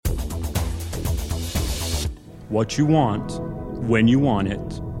what you want, when you want it,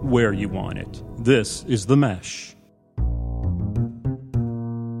 where you want it. This is The Mesh.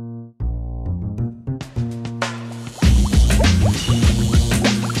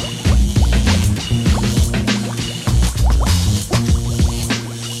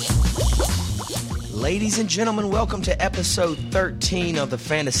 Ladies and gentlemen, welcome to episode 13 of the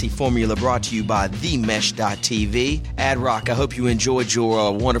Fantasy Formula, brought to you by TheMesh.tv. Ad-Rock, I hope you enjoyed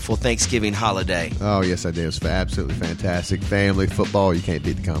your wonderful Thanksgiving holiday. Oh, yes, I did. It was absolutely fantastic. Family, football, you can't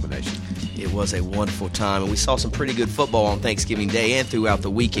beat the combination. It was a wonderful time, and we saw some pretty good football on Thanksgiving Day and throughout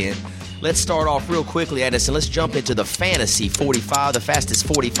the weekend. Let's start off real quickly, Addison. Let's jump into the Fantasy 45, the fastest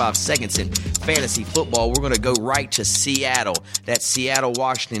 45 seconds in fantasy football. We're going to go right to Seattle. That's Seattle,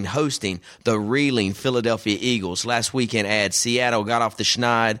 Washington, hosting the reeling Philadelphia Eagles. Last weekend, Seattle got off the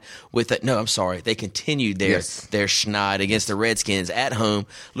schneid with they continued their schneid against the Redskins at home,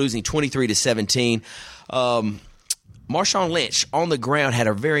 losing 23-17. Marshawn Lynch on the ground had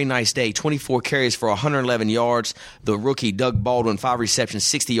a very nice day, 24 carries for 111 yards. The rookie Doug Baldwin, 5 receptions,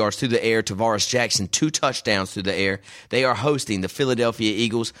 60 yards through the air. Tavares Jackson, 2 touchdowns through the air. They are hosting the Philadelphia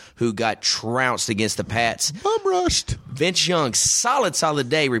Eagles, who got trounced against the Pats. Bum rushed. Vince Young, solid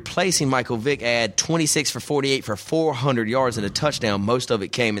day, replacing Michael Vick, 26 for 48 for 400 yards and a touchdown. Most of it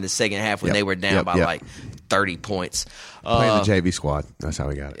came in the second half when they were down by 30 points. Playing the JV squad. That's how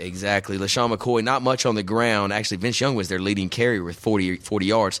we got it. Exactly. LaShawn McCoy, not much on the ground. Actually, Vince Young was their leading carrier with 40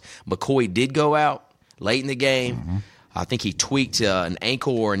 yards. McCoy did go out late in the game. Mm-hmm. I think he tweaked an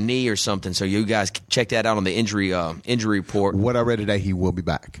ankle or a knee or something, so you guys check that out on the injury report. What I read today, he will be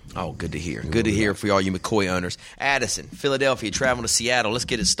back. Oh, good to hear. Good to hear for all you McCoy owners. Addison, Philadelphia, traveling to Seattle. Let's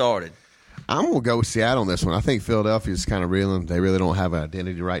get it started. I'm going to go with Seattle on this one. I think Philadelphia's kind of reeling. They really don't have an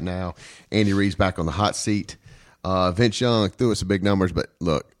identity right now. Andy Reid's back on the hot seat. Vince Young threw us some big numbers, but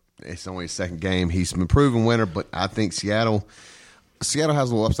look, it's only his second game. He's been proven winner, but I think Seattle has a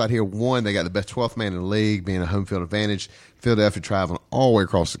little upside here. One, they got the best 12th man in the league, being a home field advantage. Philadelphia traveling all the way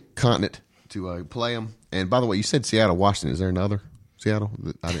across the continent to play them. And by the way, you said Seattle, Washington. Is there another Seattle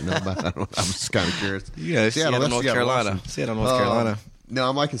that I didn't know about? I was just kind of curious. Yeah, Seattle, North Carolina. Seattle, North Carolina. No,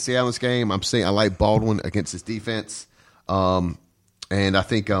 I'm liking Seattle's game. I like Baldwin against his defense. And I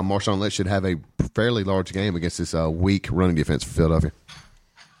think Marshawn Lynch should have a fairly large game against this weak running defense for Philadelphia.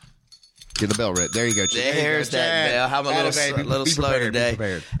 Get the bell read. There you go. There's that bell. I'm a little slow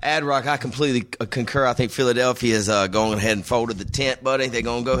today. Ad-Rock, I completely concur. I think Philadelphia is going ahead and folded the tent, buddy. They're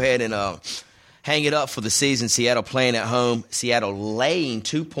going to go ahead and hang it up for the season. Seattle playing at home. Seattle laying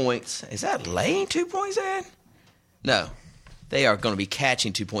 2 points. Is that laying 2 points, Ed? No. They are going to be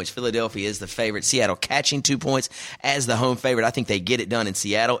catching 2 points. Philadelphia is the favorite. Seattle catching 2 points as the home favorite. I think they get it done in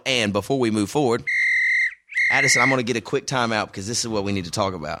Seattle. And before we move forward, Addison, I'm going to get a quick timeout because this is what we need to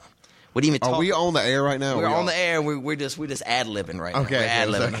talk about. What do you even talk? Are we on the air right now? We're on the air. We're just ad-libbing right now. Okay. We're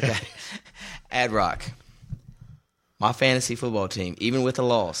ad-libbing. Okay. Ad-Rock. My fantasy football team, even with a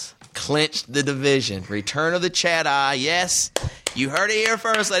loss, clinched the division. Return of the Chad-Eye. Yes, you heard it here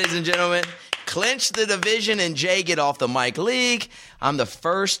first, ladies and gentlemen. Clinched the division, and Jay get off the mic league. I'm the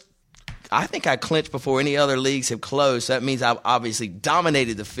first. I think I clinched before any other leagues have closed, so that means I've obviously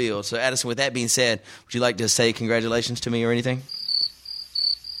dominated the field. So, Addison, with that being said, would you like to say congratulations to me or anything?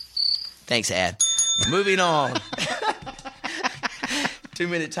 Thanks, Ad. Moving on.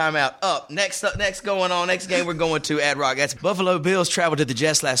 2-minute timeout. Next game we're going to, Ad-Rock. That's Buffalo Bills traveled to the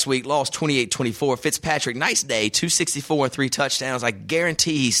Jets last week, lost 28-24. Fitzpatrick, nice day, 264 and 3 touchdowns. I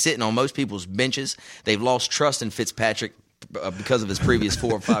guarantee he's sitting on most people's benches. They've lost trust in Fitzpatrick because of his previous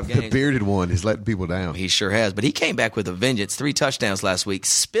 4 or 5 games. The bearded one is letting people down. He sure has, but he came back with a vengeance. 3 touchdowns last week.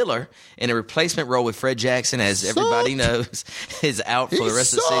 Spiller in a replacement role with Fred Jackson, as everybody knows, is out for the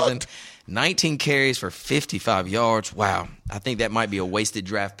rest of the season. 19 carries for 55 yards. Wow. I think that might be a wasted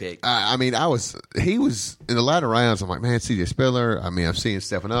draft pick. He was in the latter rounds. I'm like, man, CJ Spiller. I'm seeing him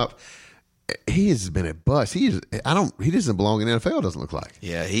stepping up. He has been a bust. He doesn't belong in the NFL, doesn't look like.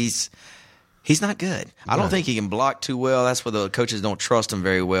 Yeah, he's not good. I don't think he can block too well. That's why the coaches don't trust him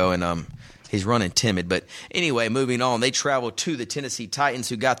very well, and he's running timid. But anyway, moving on. They traveled to the Tennessee Titans,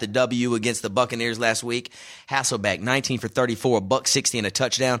 who got the W against the Buccaneers last week. Hasselbeck, 19 for 34, $160 and a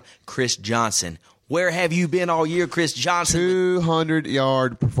touchdown. Chris Johnson. Where have you been all year, Chris Johnson?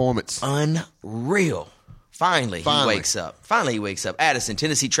 200-yard performance. Unreal. Finally, he wakes up. Addison,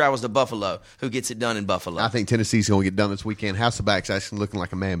 Tennessee travels to Buffalo. Who gets it done in Buffalo? I think Tennessee's going to get done this weekend. Hasselbeck's actually looking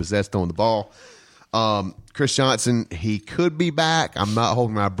like a man possessed on the ball. Chris Johnson, he could be back. I'm not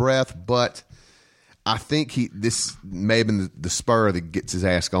holding my breath, but I think this may have been the spur that gets his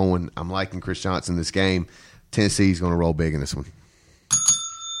ass going. I'm liking Chris Johnson this game. Tennessee's going to roll big in this one.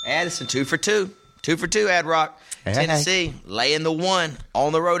 Addison, 2 for 2. 2 for 2, Ad Rock. Hey. Tennessee laying the 1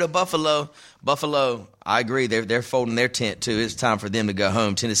 on the road to Buffalo. Buffalo, I agree. They're folding their tent, too. It's time for them to go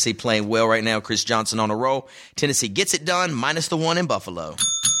home. Tennessee playing well right now. Chris Johnson on a roll. Tennessee gets it done, minus the 1 in Buffalo.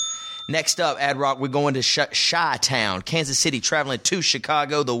 Next up, Ad Rock, we're going to Chi-Town. Kansas City traveling to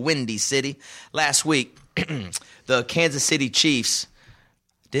Chicago, the Windy City. Last week, the Kansas City Chiefs,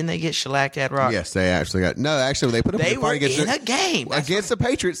 didn't they get shellacked, Ad Rock? Yes, they actually got. No, actually, they put up They a were fight in a game. against the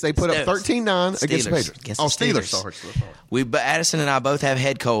Patriots. They put up 13-9 against the Patriots. Steelers. Sorry. Addison and I both have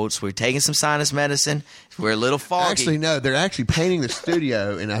head colds. We're taking some sinus medicine. We're a little foggy. Actually, no, they're actually painting the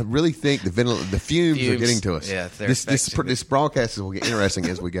studio, and I really think the fumes are getting to us. Yeah, this broadcast will get interesting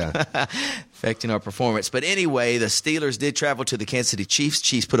as we go. Affecting our performance. But anyway, the Steelers did travel to the Kansas City Chiefs.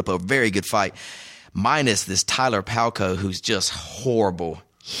 Chiefs put up a very good fight, minus this Tyler Palko, who's just horrible.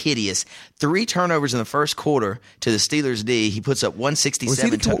 Hideous. 3 turnovers in the first quarter to the Steelers D. He puts up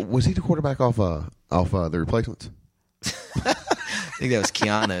 167. Was he the quarterback off the replacements? I think that was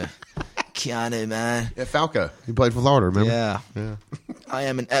Keanu. Keanu, man. Yeah, Falco. He played for Florida, remember? Yeah. I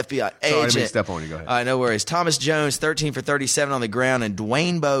am an FBI agent. Sorry, I didn't step on you. Go ahead. All right, no worries. Thomas Jones, 13 for 37 on the ground, and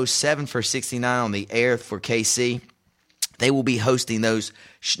Dwayne Bowe, 7 for 69 on the air for KC. They will be hosting those.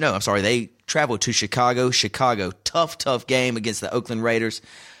 No, I'm sorry. They travel to Chicago. Chicago, tough game against the Oakland Raiders.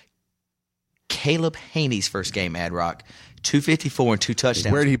 Caleb Haney's first game, Ad Rock, 254 and 2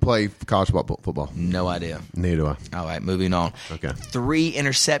 touchdowns. Where did he play college football? No idea. Neither do I. All right, moving on. Okay. 3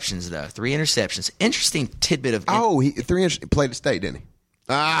 interceptions, though. 3 interceptions. Interesting tidbit of. He played at State, didn't he?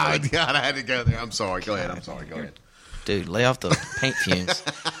 Ah, God, I had to go there. I'm sorry. Go ahead. Go ahead. Dude, lay off the paint fumes.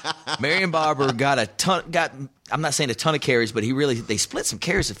 Marion Barber got I'm not saying a ton of carries, but they split some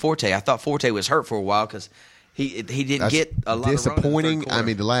carries at Forte. I thought Forte was hurt for a while because he didn't get a lot disappointing. of running in the third quarter. I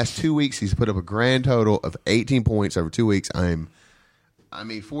mean, the last 2 weeks he's put up a grand total of 18 points over 2 weeks.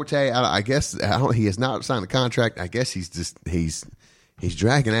 Forte. I guess he has not signed the contract. I guess he's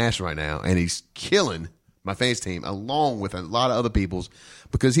dragging ass right now, and he's killing my fantasy team along with a lot of other people's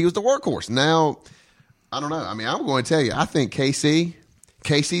because he was the workhorse. Now, I don't know. I mean, I'm going to tell you, I think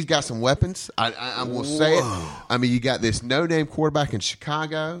KC's got some weapons. I'm going to say it. I mean, you got this no-name quarterback in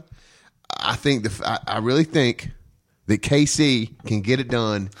Chicago. I really think that KC can get it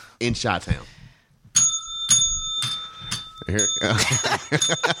done in Chi-Town.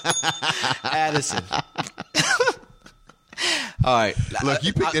 Addison. All right. Look,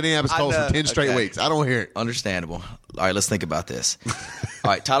 you picked Indianapolis Colts for 10 straight weeks. I don't hear it. Understandable. All right, let's think about this.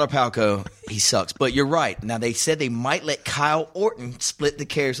 All right, Tyler Palko, he sucks. But you're right. Now, they said they might let Kyle Orton split the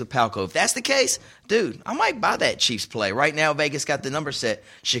carries with Palko. If that's the case, dude, I might buy that Chiefs play. Right now, Vegas got the number set.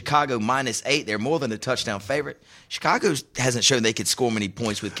 Chicago -8. They're more than a touchdown favorite. Chicago hasn't shown they could score many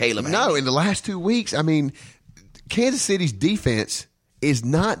points with Caleb. No, in the last 2 weeks, I mean, Kansas City's defense is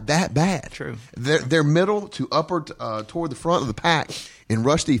not that bad. True. They're middle to upper toward the front of the pack in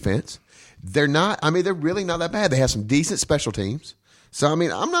rush defense. They're really not that bad. They have some decent special teams. So I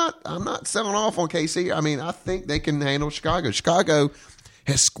mean, I'm not selling off on KC. I mean, I think they can handle Chicago. Chicago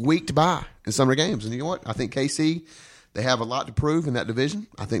has squeaked by in some of their games, and you know what? I think KC, they have a lot to prove in that division.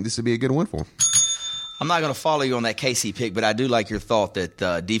 I think this would be a good win for them. I'm not going to follow you on that KC pick, but I do like your thought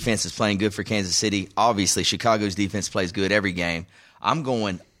that defense is playing good for Kansas City. Obviously, Chicago's defense plays good every game. I'm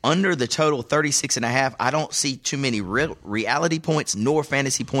going under the total 36.5. I don't see too many reality points nor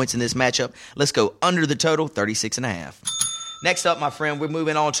fantasy points in this matchup. Let's go under the total 36.5. Next up, my friend, we're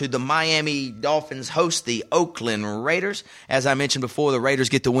moving on to the Miami Dolphins host the Oakland Raiders. As I mentioned before, the Raiders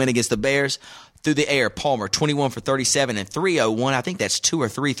get the win against the Bears. Through the air, Palmer, 21 for 37 and 301. I think that's 2 or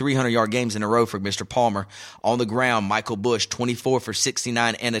 3 300-yard games in a row for Mr. Palmer. On the ground, Michael Bush, 24 for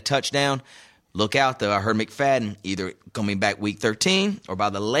 69 and a touchdown. Look out, though. I heard McFadden either coming back week 13 or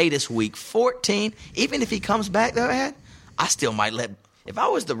by the latest week 14. Even if he comes back, though, I still might if I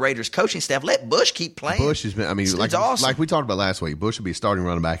was the Raiders coaching staff, let Bush keep playing. Bush has been, awesome. Like we talked about last week, Bush would be a starting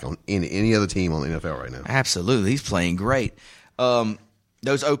running back on any other team on the NFL right now. Absolutely. He's playing great.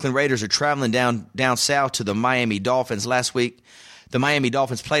 Those Oakland Raiders are traveling down south to the Miami Dolphins. Last week, the Miami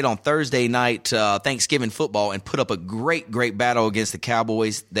Dolphins played on Thursday night Thanksgiving football and put up a great battle against the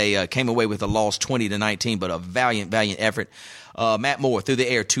Cowboys. They came away with a loss 20-19, but a valiant effort. Matt Moore through the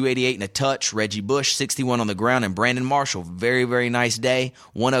air, 288 and a touch. Reggie Bush, 61 on the ground. And Brandon Marshall, very, very nice day,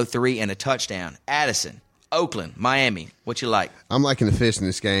 103 and a touchdown. Addison, Oakland, Miami, what you like? I'm liking the fish in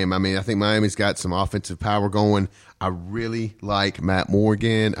this game. I mean, I think Miami's got some offensive power going. I really like Matt Moore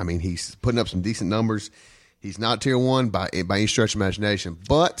again. I mean, he's putting up some decent numbers. He's not tier 1 by any stretch of imagination,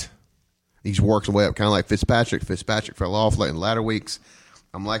 but he's worked his way up, kind of like Fitzpatrick. Fitzpatrick fell off late in the latter weeks.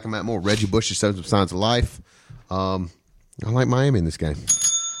 I'm liking Matt Moore. Reggie Bush has shown some signs of life. I like Miami in this game.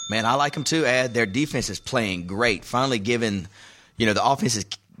 Man, I like them too, Ed. Their defense is playing great. Finally given, the offense is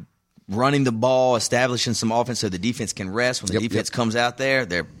running the ball, establishing some offense so the defense can rest. When the defense comes out there,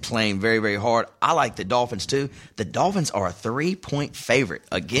 they're playing very, very hard. I like the Dolphins too. The Dolphins are a 3-point favorite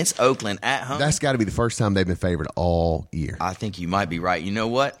against Oakland at home. That's got to be the first time they've been favored all year. I think you might be right. You know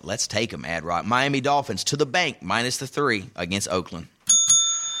what? Let's take them, Ad Rock. Miami Dolphins to the bank, minus the 3 against Oakland.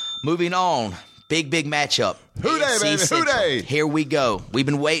 Moving on. Big matchup. Who dey, baby? Who dey? Here we go. We've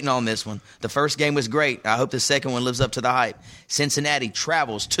been waiting on this one. The first game was great. I hope the second one lives up to the hype. Cincinnati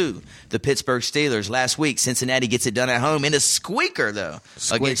travels to the Pittsburgh Steelers. Last week, Cincinnati gets it done at home in a squeaker, though,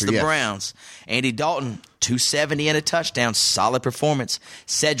 against the Browns. Andy Dalton, 270 and a touchdown. Solid performance.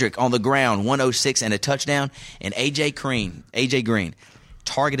 Cedric on the ground, 106 and a touchdown. And A.J. Green,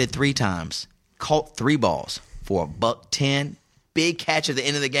 targeted 3 times, caught 3 balls for $110. Big catch at the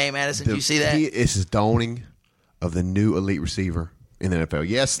end of the game, Addison. Did you see that? It's the dawning of the new elite receiver in the NFL.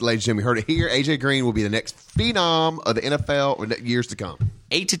 Yes, ladies and gentlemen, you heard it here. A.J. Green will be the next phenom of the NFL in years to come.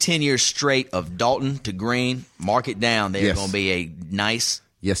 8 to 10 years straight of Dalton to Green. Mark it down. They're going to be a nice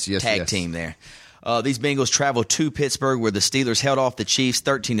tag team there. These Bengals travel to Pittsburgh, where the Steelers held off the Chiefs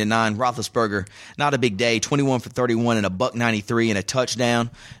 13-9. Roethlisberger, not a big day, 21 for 31 and a $193 and a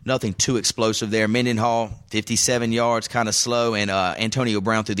touchdown. Nothing too explosive there. Mendenhall, 57 yards, kind of slow, and Antonio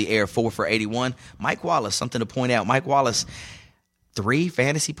Brown through the air, 4 for 81. Mike Wallace, something to point out. Mike Wallace, 3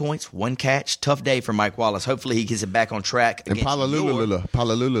 fantasy points, 1 catch. Tough day for Mike Wallace. Hopefully he gets it back on track. And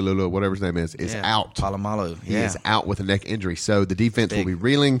Palululu, whatever his name is out. Palomalu, He is out with a neck injury, so the defense will be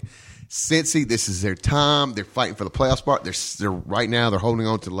reeling. Cincy, this is their time. They're fighting for the playoff spot. They're right now. They're holding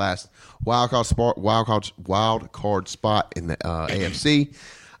on to the last wild card spot in the AFC.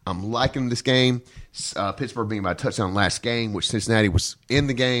 I'm liking this game. Pittsburgh being by a touchdown last game, which Cincinnati was in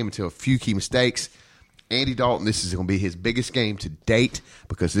the game until a few key mistakes. Andy Dalton, this is going to be his biggest game to date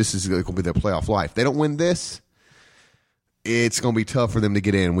because this is going to be their playoff life. If they don't win this, it's going to be tough for them to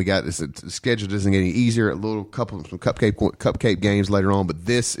get in. We got this. The schedule doesn't get any easier. Some cupcake games later on, but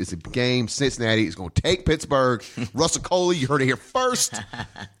this is a game. Cincinnati is going to take Pittsburgh. Russell Coley, you heard it here first.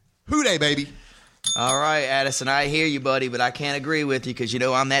 Who dey, baby? All right, Addison, I hear you, buddy, but I can't agree with you because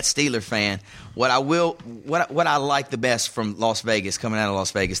I'm that Steeler fan. What I like the best from Las Vegas, coming out of Las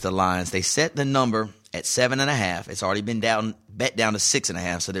Vegas, the Lions, they set the number at 7.5. It's already been bet down to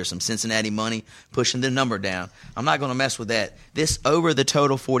 6.5, so there's some Cincinnati money pushing the number down. I'm not going to mess with that. This over the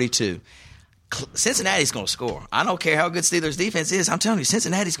total 42. Cincinnati's going to score. I don't care how good Steelers' defense is. I'm telling you,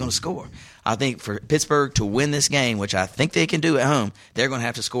 Cincinnati's going to score. I think for Pittsburgh to win this game, which I think they can do at home, they're going to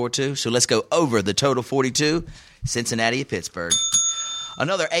have to score too. So let's go over the total 42, Cincinnati at Pittsburgh.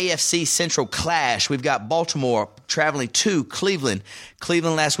 Another AFC Central clash. We've got Baltimore traveling to Cleveland.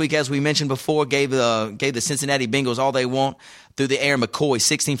 Cleveland last week, as we mentioned before, gave the Cincinnati Bengals all they want. Through the air, McCoy,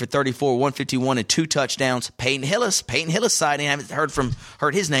 16 for 34, 151, and 2 touchdowns. Peyton Hillis sighting. I haven't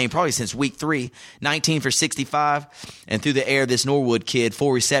heard his name probably since week 3. 19 for 65. And through the air, this Norwood kid,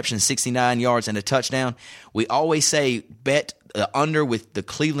 4 receptions, 69 yards, and a touchdown. We always say bet under with the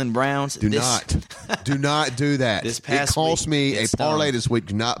Cleveland Browns. Do not do that. This past it cost week, me a parlay this week.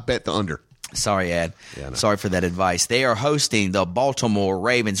 Do not bet the under. Sorry, Ad. Yeah, no. Sorry for that advice. They are hosting the Baltimore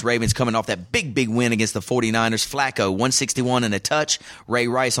Ravens. Ravens coming off that big win against the 49ers. Flacco, 161 and a touch. Ray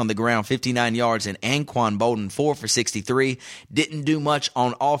Rice on the ground, 59 yards. And Anquan Bolden, 4 for 63. Didn't do much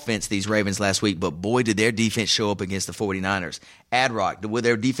on offense, these Ravens, last week, but boy, did their defense show up against the 49ers. Ad-Rock, will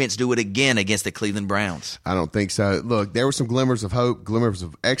their defense do it again against the Cleveland Browns? I don't think so. Look, there were some glimmers of hope, glimmers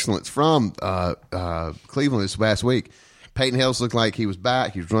of excellence from Cleveland this last week. Peyton Hillis looked like he was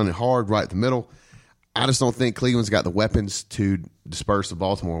back. He was running hard right at the middle. I just don't think Cleveland's got the weapons to disperse the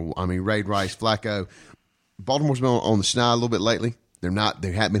Baltimore. I mean, Ray Rice, Flacco. Baltimore's been on the schneid a little bit lately. They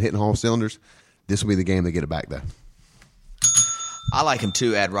haven't been hitting all cylinders. This will be the game they get it back, though. I like him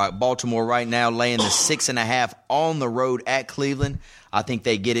too, Ad-Rock. Baltimore right now laying the 6.5 on the road at Cleveland. I think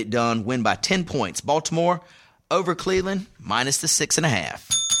they get it done, win by 10 points. Baltimore over Cleveland, minus the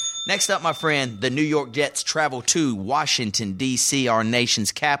 6.5. Next up, my friend, the New York Jets travel to Washington, D.C., our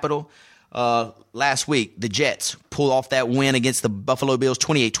nation's capital. Last week, the Jets pull off that win against the Buffalo Bills,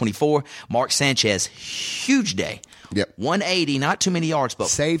 28-24. Mark Sanchez, huge day. Yep. 180, not too many yards, but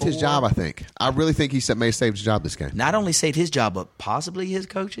saved his job, I think. I really think he may have saved his job this game. Not only saved his job, but possibly his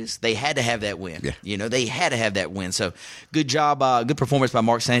coaches. They had to have that win. Yeah. They had to have that win. So good job, good performance by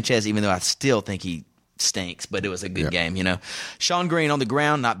Mark Sanchez, even though I still think he stinks, but it was a good game, Sean Green on the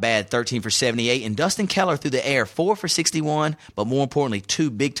ground, not bad, 13 for 78. And Dustin Keller through the air, 4 for 61, but more importantly,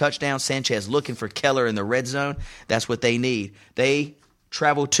 2 big touchdowns. Sanchez looking for Keller in the red zone. That's what they need. They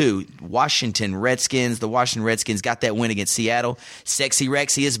travel to Washington Redskins. The Washington Redskins got that win against Seattle. Sexy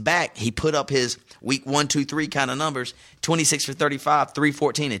Rexy is back. He put up his week 1, 2, 3 kind of numbers. 26 for 35,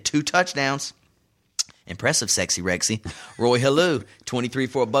 314, and 2 touchdowns. Impressive, Sexy Rexy. Roy Halou, 23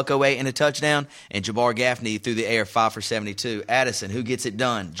 for a $108 and a touchdown. And Jabbar Gaffney through the air, 5 for 72. Addison, who gets it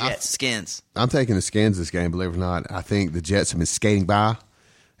done? Jets, Skins. I'm taking the Skins this game, believe it or not. I think the Jets have been skating by.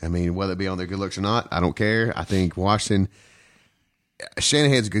 I mean, whether it be on their good looks or not, I don't care. I think Washington –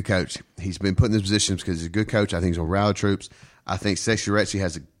 Shanahan's a good coach. He's been put in these positions because he's a good coach. I think he's going to rally troops. I think Sexy Rexy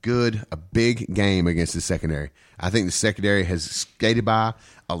has a big game against the secondary. I think the secondary has skated by.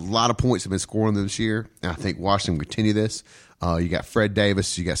 A lot of points have been scored this year, and I think Washington will continue this. You got Fred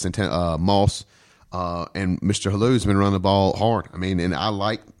Davis, you got Moss, and Mr. Halou's been running the ball hard. I mean, and I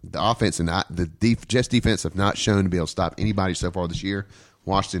like the offense, and the Jets defense have not shown to be able to stop anybody so far this year.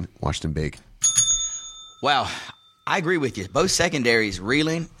 Washington big. Wow. I agree with you. Both secondaries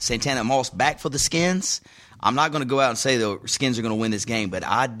reeling. Santana Moss back for the Skins. I'm not going to go out and say the Skins are going to win this game, but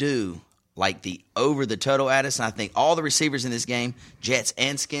I do like the over the total, Addison. I think all the receivers in this game, Jets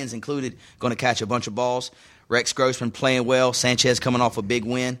and Skins included, going to catch a bunch of balls. Rex Grossman playing well. Sanchez coming off a big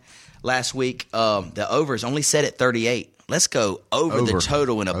win last week. The over is only set at 38. Let's go over the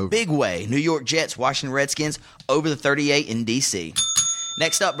total in a big way. New York Jets, Washington Redskins, over the 38 in D.C.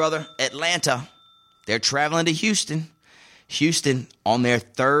 Next up, brother, Atlanta. They're traveling to Houston. Houston on their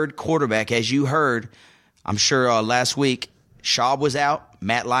third quarterback, as you heard, I'm sure last week, Schaub was out.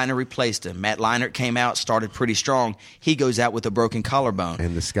 Matt Leinart replaced him. Matt Leinart came out, started pretty strong. He goes out with a broken collarbone.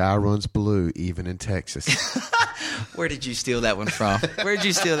 And the sky runs blue, even in Texas. Where did you steal that one from? Where did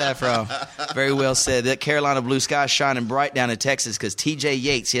you steal that from? Very well said. That Carolina blue sky shining bright down in Texas because T.J.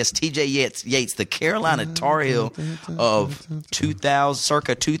 Yates, Yates, the Carolina Tar Heel of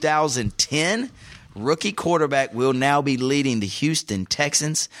circa 2010, rookie quarterback, will now be leading the Houston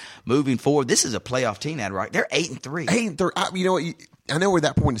Texans moving forward. This is a playoff team, right? They're 8-3. 8-3. You know what? I know we're at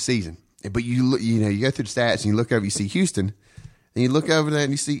that point in the season, but you go through the stats and you look over, you see Houston, and you look over there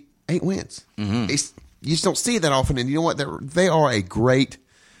and you see 8 wins. Mm-hmm. You just don't see it that often. And you know what? They are a great.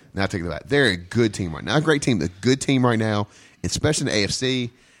 Now I take it back. They're a good team right now. A great team. A good team right now, especially in the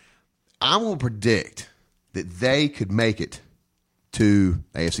AFC. I'm going to predict that they could make it to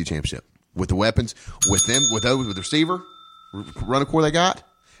the AFC Championship. With the weapons, with the receiver, running core they got,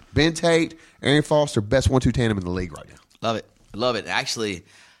 Ben Tate, Arian Foster, best 1-2 tandem in the league right now. Love it. Actually,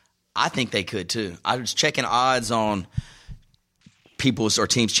 I think they could too. I was checking odds on people's or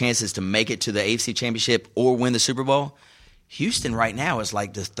teams' chances to make it to the AFC Championship or win the Super Bowl. Houston right now is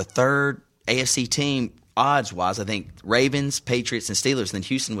like the third AFC team odds-wise. I think Ravens, Patriots, and Steelers, and then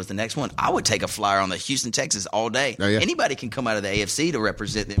Houston was the next one. I would take a flyer on the Houston Texans all day. Oh, yeah. Anybody can come out of the AFC to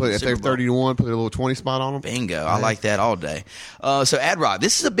represent them. If they're 30-1, put a little 20 spot on them. Bingo. Yeah. I like that all day. So, Ad-Rock,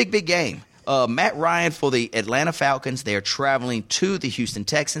 this is a big game. Matt Ryan for the Atlanta Falcons. They are traveling to the Houston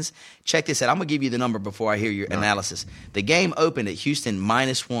Texans. Check this out. I'm going to give you the number before I hear your analysis. The game opened at Houston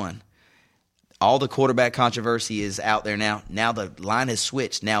 -1. All the quarterback controversy is out there now. Now the line has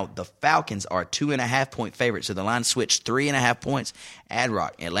switched. Now the Falcons are a 2.5-point favorite, so the line switched 3.5 points.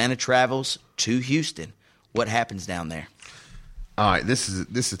 Ad-Rock, Atlanta travels to Houston. What happens down there? All right, this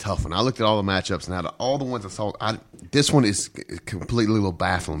is a tough one. I looked at all the matchups, and out of all the ones I saw, this one is completely will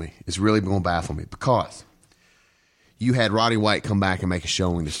baffle me. It's really going to baffle me because you had Roddy White come back and make a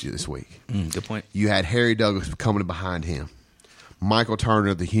showing this week. Good point. You had Harry Douglas coming behind him. Michael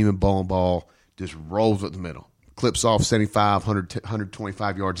Turner, the human bowling ball, just rolls up the middle. Clips off 75, 100,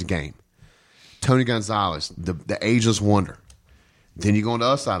 125 yards a game. Tony Gonzalez, the ageless wonder. Then you go on the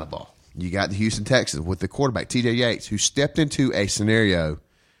other side of the ball. You got the Houston Texans with the quarterback, T.J. Yates, who stepped into a scenario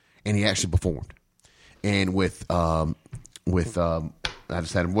and he actually performed. And with I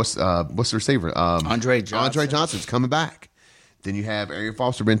just had him. What's the receiver? Andre Johnson. Andre Johnson's coming back. Then you have Arian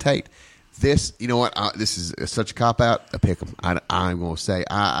Foster, Ben Tate. This, you know what? This is such a cop out. A pick 'em. I'm going to say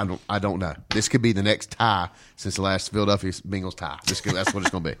I don't know. This could be the next tie since the last Philadelphia Bengals tie. That's what it's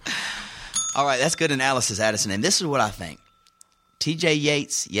going to be. All right, that's good analysis, Addison. And this is what I think. T.J.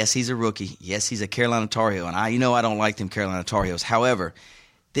 Yates, yes, he's a rookie. Yes, he's a Carolina Tar Heel, and I don't like them Carolina Tar Heels. However,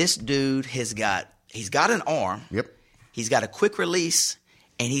 this dude he's got an arm. Yep. He's got a quick release,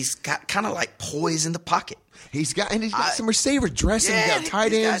 and he's got kind of like poise in the pocket. He's got some receivers dressing. Yeah, he's got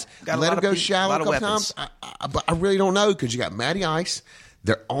tight ends. Let him go shallow a couple times. But I really don't know because you got Matty Ice.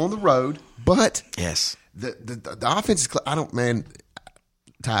 They're on the road, but yes, the offense is. Tie.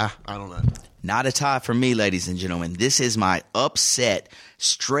 I don't know. Not a tie for me, ladies and gentlemen. This is my upset,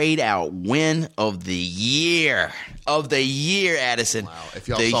 straight-out win of the year. Addison. Wow. If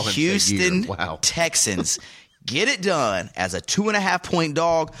y'all the saw him Houston say year. Wow. Texans get it done as a 2.5-point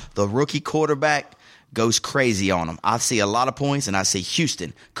dog. The rookie quarterback goes crazy on them. I see a lot of points, and I see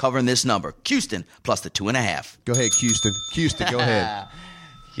Houston covering this number. Houston plus the 2.5. Go ahead, Houston. Houston, go ahead.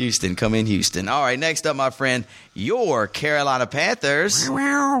 Houston, come in, Houston. All right, next up, my friend, your Carolina Panthers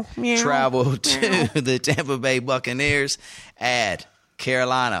travel to the Tampa Bay Buccaneers at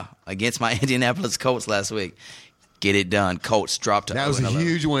Carolina against my Indianapolis Colts last week. Get it done. Colts dropped to That was a 0-11.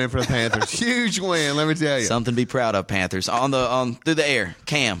 huge win for the Panthers. Huge win, let me tell you. Something to be proud of, Panthers. Through the air,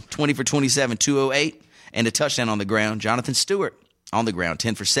 Cam, 20 for 27, 208, and a touchdown on the ground. Jonathan Stewart on the ground,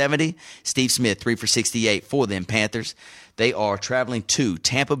 10 for 70. Steve Smith, 3 for 68 for them Panthers. They are traveling to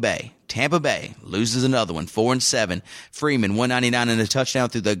Tampa Bay. Tampa Bay loses another one, 4-7. Freeman, 199 and a touchdown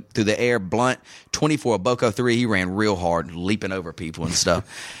through the air. Blunt, 24, Boko 3. He ran real hard, leaping over people and stuff.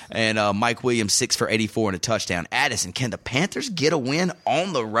 And Mike Williams, 6 for 84 and a touchdown. Addison, can the Panthers get a win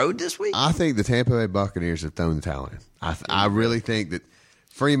on the road this week? I think the Tampa Bay Buccaneers have thrown the towel in. I really think that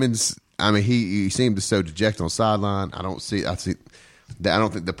Freeman's. I mean, he seemed so dejected on the sideline. I don't think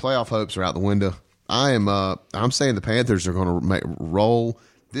the playoff hopes are out the window. I'm saying the Panthers are going to roll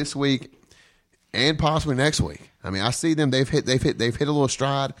this week and possibly next week. I mean, I see them. They've hit a little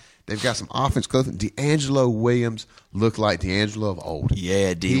stride. They've got some offense clothing. D'Angelo Williams looked like D'Angelo of old.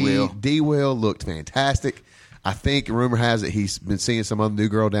 Yeah, D-Will. D-Will looked fantastic. I think rumor has it he's been seeing some other new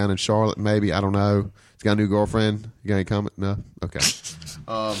girl down in Charlotte. Maybe, I don't know. He's got a new girlfriend. You got any comment? No. Okay.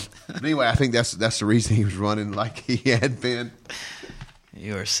 But anyway, I think that's the reason he was running like he had been.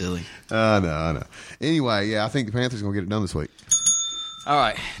 You are silly. I know. Anyway, yeah, I think the Panthers are going to get it done this week. All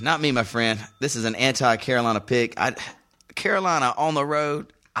right, not me, my friend. This is an anti-Carolina pick. Carolina on the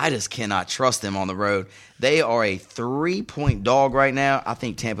road, I just cannot trust them on the road. They are a 3-point dog right now. I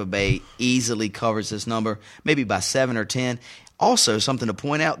think Tampa Bay easily covers this number, maybe by 7 or 10. Also, something to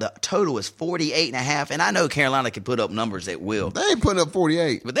point out, the total is 48.5, and I know Carolina can put up numbers that will. They ain't putting up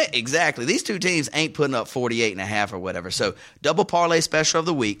 48. But exactly. These two teams ain't putting up 48.5 or whatever. So, double parlay special of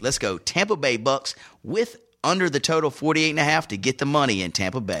the week. Let's go Tampa Bay Bucks with under the total 48.5 to get the money in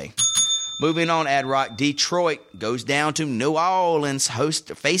Tampa Bay. Moving on, Ad Rock, Detroit goes down to New Orleans,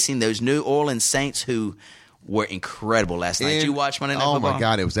 facing those New Orleans Saints who were incredible last night. Did you watch Monday Night Football? Oh, my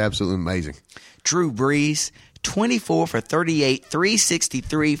God, it was absolutely amazing. Drew Brees, 24 for 38,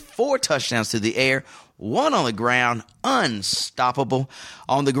 363, 4 touchdowns through the air, 1 on the ground, unstoppable.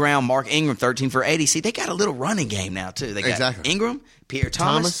 On the ground, Mark Ingram, 13 for 80. See, they got a little running game now, too. They got Ingram, Pierre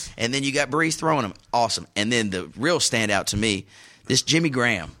Thomas, and then you got Brees throwing them. Awesome. And then the real standout to me, this Jimmy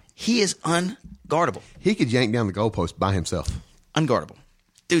Graham. He is unguardable. He could yank down the goalpost by himself. Unguardable.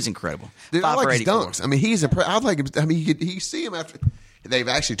 Dude's incredible. Dude, I like his dunks. I mean, you see him after. They've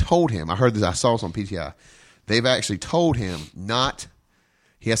actually told him. I heard this. I saw this on PTI. They've actually told him not.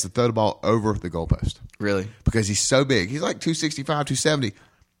 He has to throw the ball over the goalpost. Really? Because he's so big. He's like 265, 270.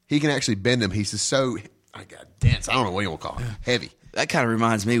 He can actually bend him. He's just so, dense. I don't know what you want to call it. Heavy. That kind of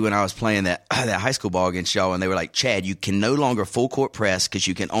reminds me when I was playing that high school ball against y'all, and they were like, Chad, you can no longer full court press because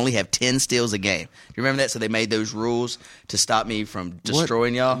you can only have 10 steals a game. You remember that? So they made those rules to stop me from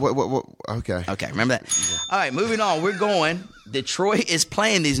destroying y'all. What? Okay. Okay, remember that? Yeah. All right, moving on. We're going. Detroit is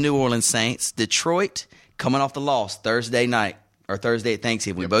playing these New Orleans Saints. Detroit coming off the loss Thursday night or Thursday at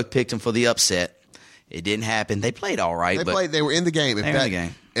Thanksgiving. We both picked them for the upset. It didn't happen. They played all right. They were in the game.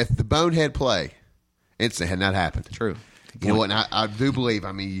 If the bonehead play, it had not happened. True. You know what? And I do believe,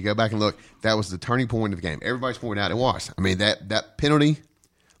 you go back and look, that was the turning point of the game. Everybody's pointing out it was. That penalty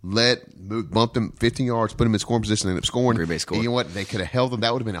bumped them 15 yards, put them in scoring position, and ended up scoring. Green Bay scored. And you know what? They could have held them.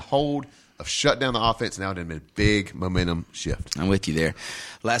 That would have been a hold of shut down the offense, and that would have been a big momentum shift. I'm with you there.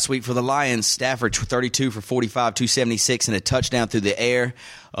 Last week for the Lions, Stafford 32 for 45, 276, and a touchdown through the air.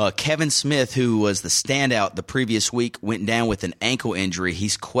 Kevin Smith, who was the standout the previous week, went down with an ankle injury.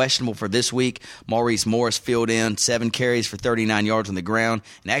 He's questionable for this week. Maurice Morris filled in 7 carries for 39 yards on the ground.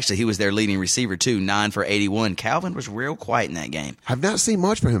 And actually, he was their leading receiver, too, 9 for 81. Calvin was real quiet in that game. I've not seen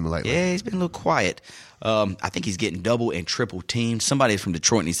much from him lately. Yeah, he's been a little quiet. I think he's getting double and triple teamed. Somebody from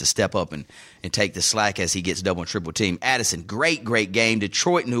Detroit needs to step up and take the slack as he gets double and triple teamed. Addison, great game.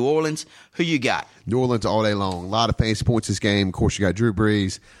 Detroit, New Orleans. Who you got? New Orleans all day long. A lot of fantasy points this game. Of course, you got Drew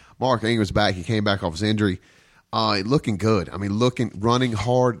Brees. Mark Ingram's back. He came back off his injury. Looking good. Running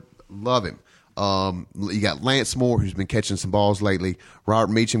hard. Love him. You got Lance Moore, who's been catching some balls lately.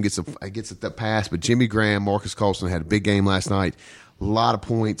 Robert Meacham gets the pass, but Jimmy Graham, Marcus Colston had a big game last night. A lot of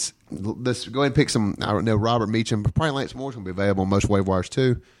points. Let's go ahead and pick some. I don't know, Robert Meacham, but probably Lance Moore's going to be available on most waiver wires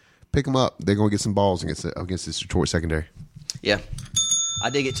too. Pick them up. They're going to get some balls against this Detroit secondary. Yeah. I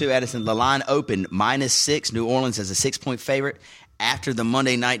dig it too, Addison. The line opened -6. New Orleans as a 6-point favorite. After the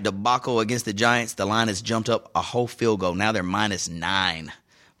Monday night debacle against the Giants, the line has jumped up a whole field goal. Now they're -9.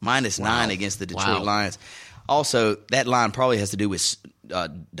 -9 against the Detroit Lions. Also, that line probably has to do with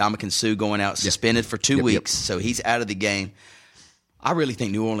Ndamukong Suh going out suspended for 2 weeks, so he's out of the game. I really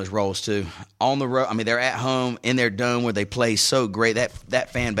think New Orleans rolls too. On the road, I mean, they're at home in their dome where they play so great.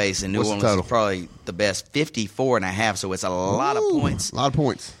 That fan base in New Orleans is probably the best, 54.5. So it's a lot of points. A lot of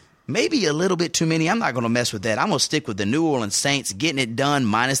points. Maybe a little bit too many. I'm not going to mess with that. I'm going to stick with the New Orleans Saints getting it done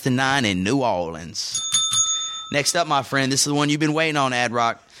 -9 in New Orleans. Next up, my friend, this is the one you've been waiting on, Ad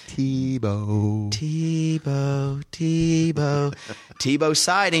Rock. Tebow. Tebow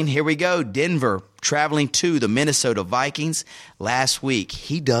sighting. Here we go. Denver traveling to the Minnesota Vikings last week.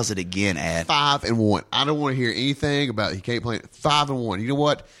 He does it again, Ad. 5-1. I don't want to hear anything about he can't play. 5-1. You know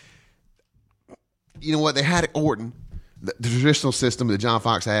what? They had at Orton, the traditional system that John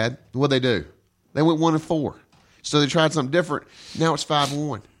Fox had. What'd they do? They went 1-4. So they tried something different. Now it's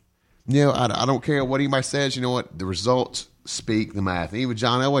 5-1. I don't care what anybody says. You know what? The results speak the math. Even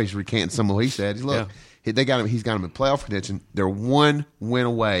John Elway's recanting some of what he said. Look, they got him. He's got him in playoff contention. They're 1 win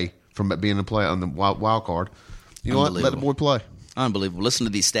away from being in play on the wild card. You know what? Let the boy play. Unbelievable. Listen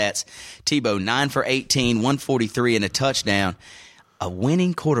to these stats. Tebow, 9 for 18, 143 and a touchdown. A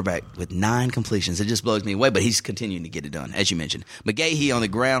winning quarterback with 9 completions. It just blows me away, but he's continuing to get it done, as you mentioned. McGahee on the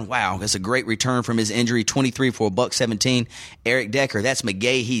ground. Wow, that's a great return from his injury. 23 for $117. Eric Decker, that's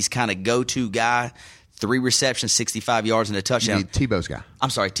McGahee's kind of go-to guy. 3 receptions, 65 yards, and a touchdown. Tebow's guy. I'm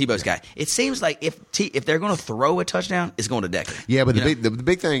sorry, Tebow's guy. It seems like if they're going to throw a touchdown, it's going to Decker. Yeah, but the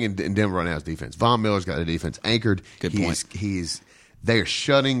big thing in Denver right now is defense. Von Miller's got the defense anchored. Good point. They're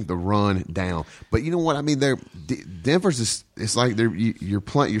shutting the run down. But you know what? I mean, Denver's it's like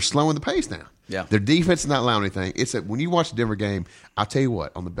you're slowing the pace now. Yeah. Their defense is not allowing anything. When you watch the Denver game, I'll tell you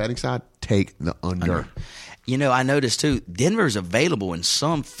what, on the betting side, take the under. I noticed too, Denver's available in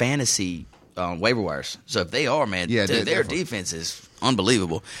some fantasy waiver wires. So if they are, man, their defense is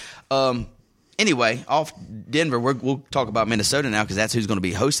unbelievable. Anyway, off Denver, we'll talk about Minnesota now because that's who's going to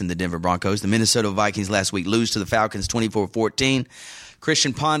be hosting the Denver Broncos. The Minnesota Vikings last week lose to the Falcons 24-14.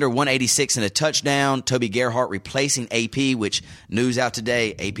 Christian Ponder, 186 and a touchdown. Toby Gerhart replacing AP, which news out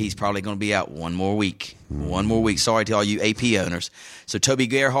today, AP's probably going to be out one more week. One more week. Sorry to all you AP owners. So Toby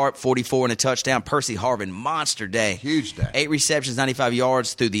Gerhart, 44 and a touchdown. Percy Harvin, monster day. Huge day. 8 receptions, 95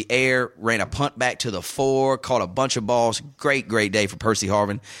 yards through the air. Ran a punt back to the 4. Caught a bunch of balls. Great day for Percy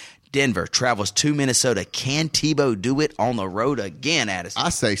Harvin. Denver travels to Minnesota. Can Tebow do it on the road again, Addison? I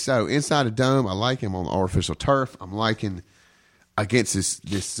say so. Inside the dome, I like him on the artificial turf. I'm liking against this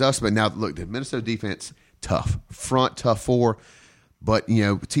suspect. Now, look, the Minnesota defense, tough. Front, tough 4. But,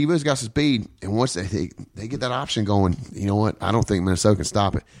 Tebow's got some speed. And once they get that option going, you know what? I don't think Minnesota can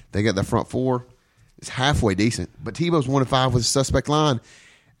stop it. They got the front 4. It's halfway decent. But Tebow's 1-5 with a suspect line.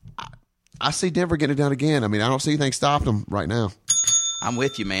 I see Denver getting it done again. I mean, I don't see anything stopping them right now. I'm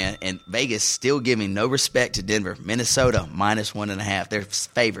with you, man. And Vegas still giving no respect to Denver. Minnesota, -1.5. They're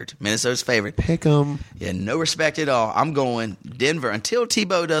favored. Minnesota's favored. Pick them. Yeah, no respect at all. I'm going Denver until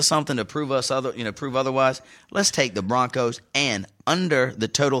Tebow does something to prove otherwise. Let's take the Broncos and under the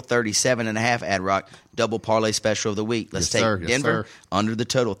total 37.5. Ad Rock double parlay special of the week. Let's take Denver under the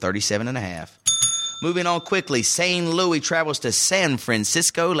total 37.5. Moving on quickly, St. Louis travels to San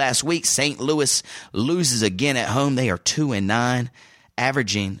Francisco last week. St. Louis loses again at home. They are 2-9.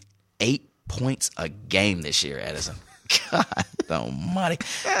 Averaging 8 points a game this year, Addison. God almighty.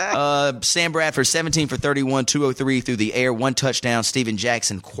 Sam Bradford, 17 for 31, 203 through the air, 1 touchdown. Steven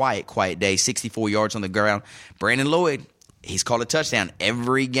Jackson, quiet day, 64 yards on the ground. Brandon Lloyd, he's caught a touchdown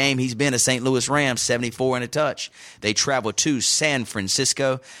every game he's been a St. Louis Rams, 74 and a touch. They travel to San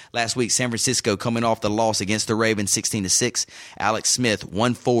Francisco. Last week, San Francisco coming off the loss against the Ravens, 16-6. Alex Smith,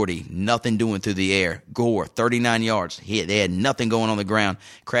 140, nothing doing through the air. Gore, 39 yards. They had nothing going on the ground.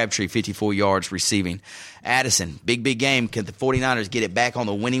 Crabtree, 54 yards receiving. Addison, big game. Can the 49ers get it back on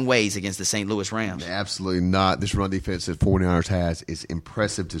the winning ways against the St. Louis Rams? Absolutely not. This run defense that 49ers has is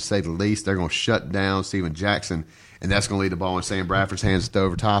impressive to say the least. They're going to shut down Steven Jackson, and that's going to leave the ball in Sam Bradford's hands to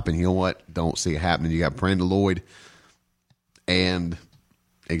over top. And you know what? Don't see it happening. You got Brandon Lloyd, and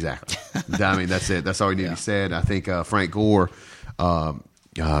exactly. I mean, that's it. That's all you need to be said. I think Frank Gore. I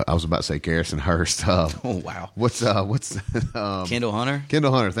was about to say Garrison Hurst. Oh wow. What's Kendall Hunter?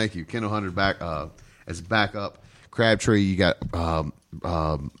 Kendall Hunter. Thank you. Kendall Hunter back as backup. Crabtree. You got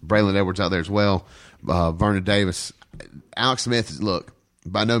Braylon Edwards out there as well. Vernon Davis. Alex Smith is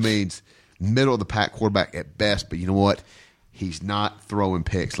by no means middle of the pack quarterback at best, but you know what? He's not throwing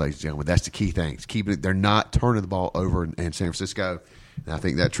picks, ladies and gentlemen. That's the key thing. It's keeping it. They're not turning the ball over in San Francisco, and I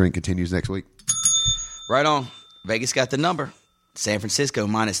think that trend continues next week. Right on. Vegas got the number. San Francisco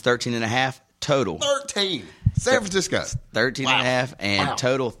minus 13.5 total. 13. San Francisco. 13.5 and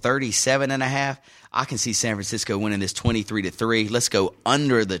total 37.5. I can see San Francisco winning this 23-3. Let's go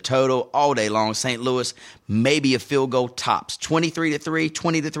under the total all day long. St. Louis, maybe a field goal tops. 23-3,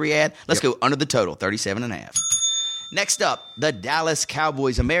 20-3 ad. Let's go under the total, 37.5. Next up, the Dallas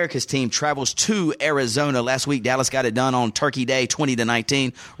Cowboys, America's team, travels to Arizona. Last week, Dallas got it done on Turkey Day,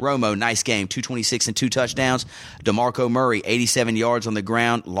 20-19. Romo, nice game, 226 and 2 touchdowns. DeMarco Murray, 87 yards on the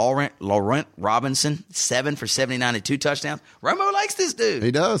ground. Laurent Robinson, 7 for 79 and 2 touchdowns. Romo likes this dude.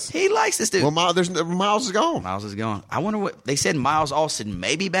 He does. He likes this dude. Well, Miles is gone. Miles is gone. I wonder what they said. Miles Austin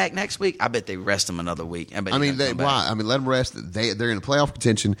may be back next week. I bet they rest him another week. Why? Let them rest. They're in playoff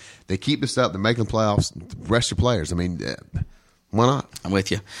contention. They keep this up. They're making the playoffs. Rest your players. Why not? I'm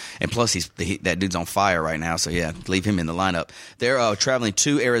with you. And plus, that dude's on fire right now. So, yeah, leave him in the lineup. They're traveling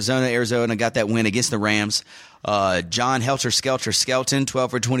to Arizona. Arizona got that win against the Rams. John Helter Skelton,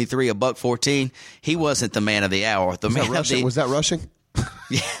 12 for 23, $114. He wasn't the man of the hour. Was that rushing?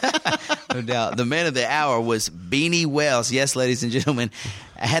 Yeah, no doubt. The man of the hour was Beanie Wells. Yes, ladies and gentlemen.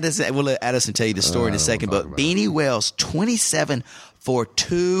 We'll let Addison tell you the story in a second. But Beanie Wells, 27 for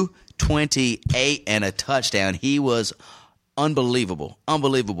 228 and a touchdown. He was unbelievable.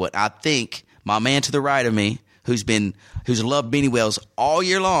 I think my man to the right of me, who's loved Beanie Wells all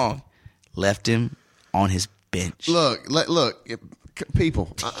year long, left him on his bench. Look,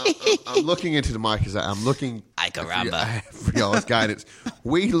 people. I'm looking into the mic because I'm looking for y'all's guidance.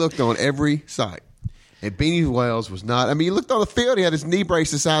 We looked on every site, and Beanie Wells was not. He looked on the field. He had his knee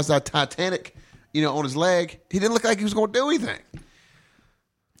brace the size of Titanic, on his leg. He didn't look like he was going to do anything.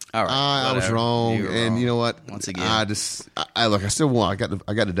 All right, I was wrong, and wrong. You know what? Once again, I still won. I got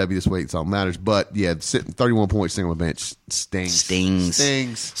the W this week, so it matters. But yeah, sitting 31 points sitting on the bench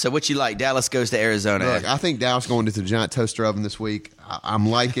stings. So what you like? Dallas goes to Arizona. Look, I think Dallas going into the giant toaster oven this week. I'm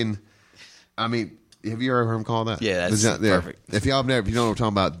liking. Have you ever heard him call that? Yeah, that's perfect. If you don't know what I'm talking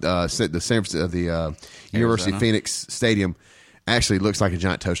about, the University of Phoenix Stadium actually looks like a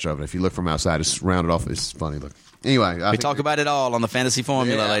giant toaster oven. If you look from outside, it's rounded off. It's funny looking. Anyway, we talk about it all on the Fantasy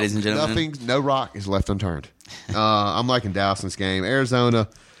Formula, ladies and gentlemen. No rock is left unturned. I'm liking Dallas in this game. Arizona,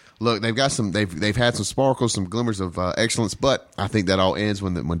 look, they've got some. They've had some sparkles, some glimmers of excellence, but I think that all ends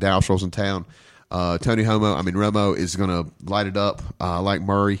when Dallas rolls in town. Romo is going to light it up like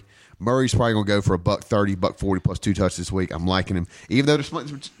Murray. Murray's probably going to go for $130, $140 plus 2 touches this week. I'm liking him, even though they're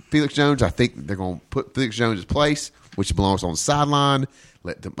splitting Felix Jones. I think they're going to put Felix Jones' place, which belongs on the sideline.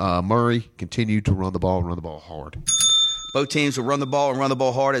 Let Murray continue to run the ball hard. Both teams will run the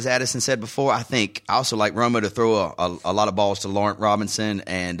ball hard, as Addison said before. I also like Romo to throw a lot of balls to Laurent Robinson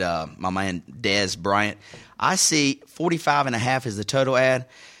and my man Dez Bryant. I see 45.5 is the total ad.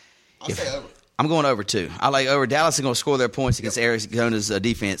 I'll say over. I'm going over, too. I like over. Dallas is going to score their points against Arizona's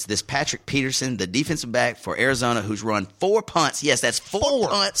defense. This Patrick Peterson, the defensive back for Arizona, who's run 4 punts. Yes, that's 4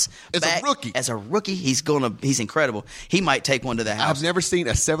 punts. As a rookie. As a rookie, he's incredible. He might take one to the house. I've never seen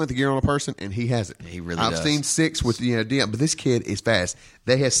a 7th gear on a person, and he has it. He really does. I've seen 6 with DM, but this kid is fast.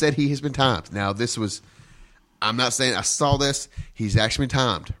 They have said he has been timed. Now, I'm not saying I saw this. He's actually been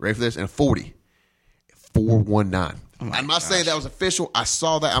timed. Ready for this? And a 40. 4.19. I'm not saying that was official. I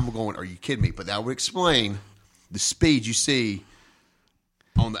saw that. I'm going, are you kidding me? But that would explain the speed you see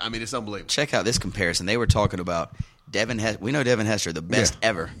on it's unbelievable. Check out this comparison. They were talking about Devin Hester. We know Devin Hester, the best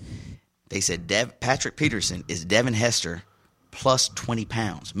ever. They said Patrick Peterson is Devin Hester plus 20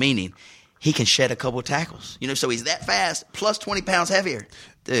 pounds, meaning he can shed a couple of tackles. So he's that fast, plus 20 pounds heavier.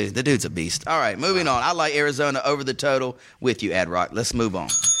 Dude, the dude's a beast. All right, moving on. I like Arizona over the total with you, Ad Rock. Let's move on.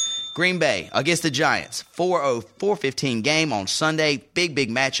 Green Bay against the Giants, 4:15 game on Sunday. Big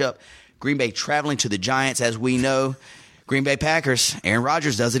matchup. Green Bay traveling to the Giants, as we know. Green Bay Packers, Aaron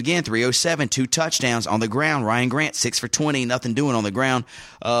Rodgers does it again, 307, 2 touchdowns on the ground. Ryan Grant, 6 for 20, nothing doing on the ground.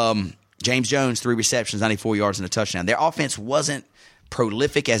 James Jones, 3 receptions, 94 yards and a touchdown. Their offense wasn't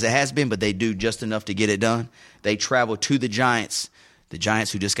prolific as it has been, but they do just enough to get it done. They travel to the Giants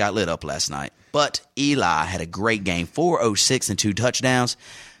who just got lit up last night. But Eli had a great game, 406 and 2 touchdowns.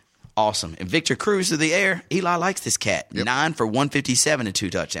 Awesome. And Victor Cruz to the air. Eli likes this cat. Yep. 9 for 157 and 2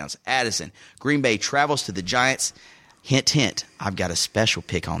 touchdowns. Addison, Green Bay travels to the Giants. Hint, hint. I've got a special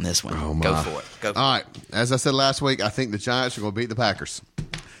pick on this one. Oh my. Go for it. All right. As I said last week, I think the Giants are going to beat the Packers.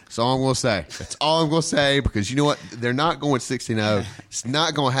 That's all I'm going to say. That's all I'm going to say because you know what? They're not going 16-0. It's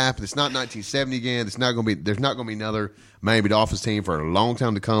not going to happen. It's not 1970 again. There's not going to be another Miami Dolphins team for a long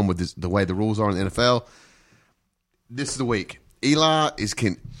time to come with the way the rules are in the NFL. This is the week. Eli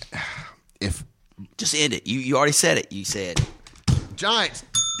if just end it. You already said it. You said Giants.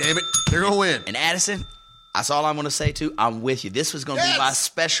 Damn it, they're gonna win. And Addison, That's all I'm going to say, too. I'm with you. This was going to be my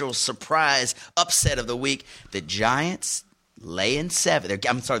special surprise upset of the week. The Giants laying 7.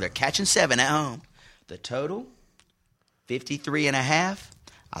 They're catching 7 at home. The total, 53.5.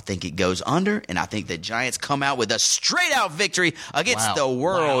 I think it goes under, and I think the Giants come out with a straight-out victory against the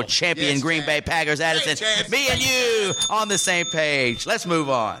world champion Green Bay Packers. Addison, me and you on the same page. Let's move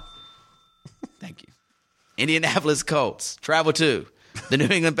on. Thank you. Indianapolis Colts travel to the New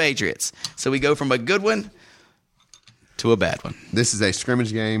England Patriots. So we go from a good one to a bad one. This is a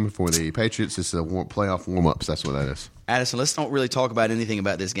scrimmage game for the Patriots. This is a playoff warm-ups. That's what that is. Addison, let's don't really talk about anything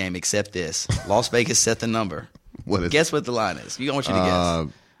about this game except this. Las Vegas set the number. What is Guess what the line is. I want you to guess.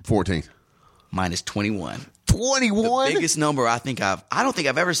 14. Minus 21. 21? The biggest number I don't think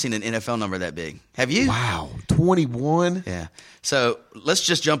I've ever seen an NFL number that big. Have you? Wow. 21? Yeah. So let's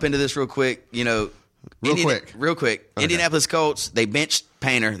just jump into this real quick. Real quick. Okay. Indianapolis Colts, they benched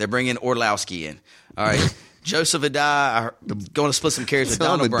Painter. They're bringing Orlowski in. All right. Joseph Adai going to split some carries with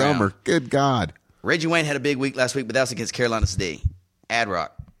Donald Brown. Dumber. Good God. Reggie Wayne had a big week last week, but that was against Carolina's D. Adrock.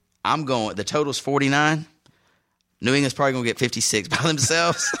 I'm going. The total's 49. New England's probably going to get 56 by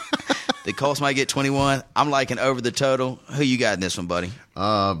themselves. The Colts might get 21. I'm liking over the total. Who you got in this one, buddy?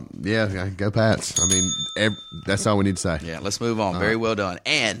 Yeah, go Pats. I mean, that's all we need to say. Yeah, let's move on. Very well done.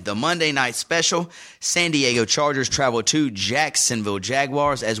 And the Monday night special, San Diego Chargers travel to Jacksonville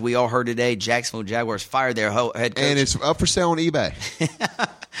Jaguars. As we all heard today, Jacksonville Jaguars fired their head coach. And it's up for sale on eBay.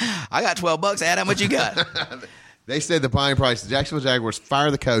 I got $12. Ad, how much you got? They said the buying price, the Jacksonville Jaguars fire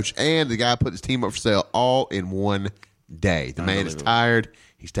the coach and the guy put his team up for sale all in one day. The man is tired.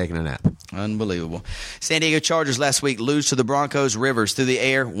 He's taking a nap. Unbelievable. San Diego Chargers last week lose to the Broncos. Rivers through the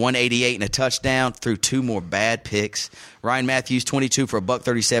air, 188 and a touchdown, threw 2 more bad picks. Ryan Matthews, 22 for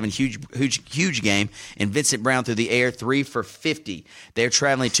 $137, huge game. And Vincent Brown through the air, 3 for 50. They're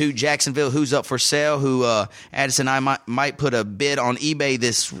traveling to Jacksonville. Who's up for sale? Who Addison and I might put a bid on eBay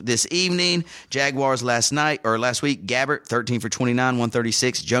this evening. Jaguars last week. Gabbert, 13 for 29,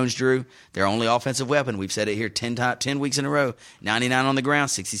 136. Jones-Drew, their only offensive weapon. We've said it here 10 weeks in a row. 99 on the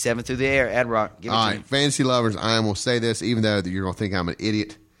ground, 67 through the air. Ad-Rock, give it all to right, me. fantasy lovers, I will say this, even though you're going to think I'm an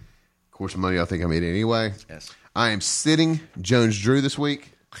idiot. Of course, money, I'll think I'm an idiot anyway. Yes. I am sitting Jones-Drew this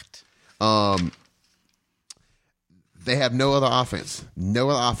week. They have no other offense. No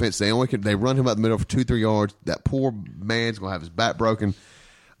other offense. They run him up the middle for 2-3 yards. That poor man's going to have his back broken.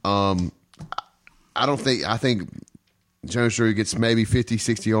 I think Jones-Drew gets maybe 50,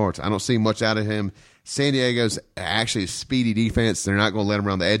 60 yards. I don't see much out of him. San Diego's actually a speedy defense. They're not going to let him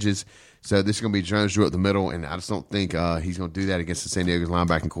around the edges. So this is going to be Jones-Drew up the middle, and I just don't think he's going to do that against the San Diego's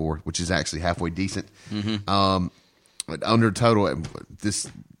linebacking core, which is actually halfway decent. Under total, this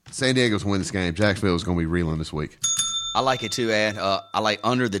San Diego's win this game. Jacksonville is going to be reeling this week. I like it too, Ed. I like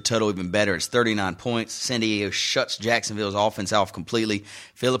under the total even better. It's 39 points. San Diego shuts Jacksonville's offense off completely.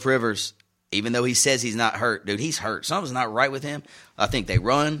 Phillip Rivers, even though he says he's not hurt, dude, he's hurt. Something's not right with him. I think they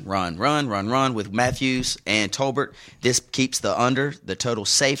run with Matthews and Tolbert. This keeps the total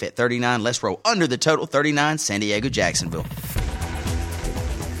safe at 39. Let's roll under the total, 39, San Diego, Jacksonville.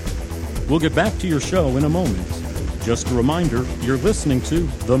 We'll get back to your show in a moment. Just a reminder, you're listening to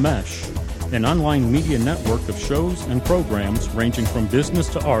The Mesh, an online media network of shows and programs ranging from business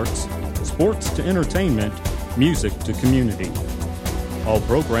to arts, sports to entertainment, music to community. All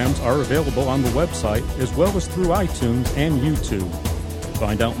programs are available on the website as well as through iTunes and YouTube.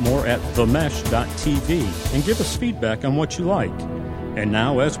 Find out more at themesh.tv and give us feedback on what you like. And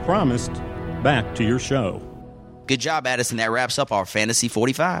now, as promised, back to your show. Good job, Addison. That wraps up our Fantasy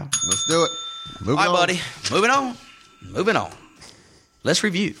 45. Let's do it. All right, buddy. Moving on. Let's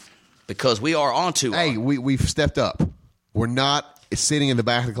review because we are on to. Hey, we've stepped up. We're not sitting in the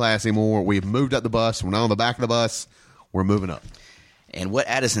back of the class anymore. We've moved up the bus. We're not on the back of the bus. We're moving up. And what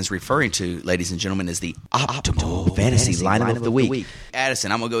Addison's referring to, ladies and gentlemen, is the optimal fantasy lineup of the week.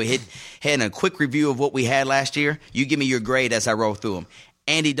 Addison, I'm going to go ahead and a quick review of what we had last year. You give me your grade as I roll through them.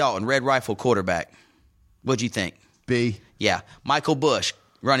 Andy Dalton, Red Rifle quarterback. What'd you think? B. Yeah. Michael Bush,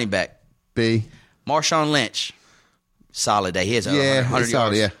 running back. B. Marshawn Lynch, solid day. He has 100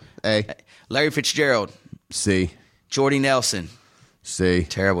 solid, yards. Yeah. A. Larry Fitzgerald. C. Jordy Nelson. C.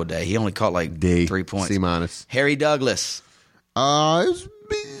 Terrible day. He only caught like D. 3 points. C minus. Harry Douglas. It was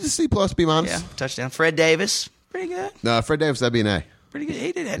B, C plus, B minus. Yeah, touchdown. Fred Davis, pretty good. No, Fred Davis, that'd be an A. Pretty good.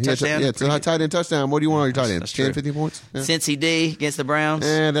 He did have a touchdown. It's a tight end touchdown. What do you want on your tight end? That's 10, true. 15 points? Yeah. Cincy D against the Browns.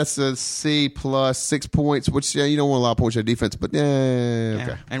 That's a C plus 6 points, which you don't want a lot of points on defense, but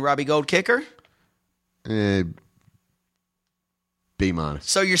okay. And Robbie Gold kicker. B minus.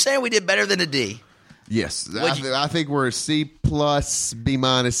 So you're saying we did better than a D? Yes, I think we're a C plus, B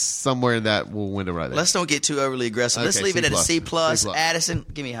minus, somewhere in that window right there. Let's don't get too overly aggressive. Okay, Let's leave it at a C plus. C plus. Addison,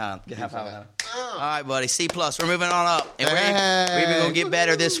 give me a high five. All right, buddy, C plus. We're moving on up, and we're even going to get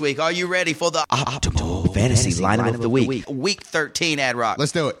better this week. Are you ready for the Optimal Fantasy Lineup of the Week? Week 13, Ad Rock.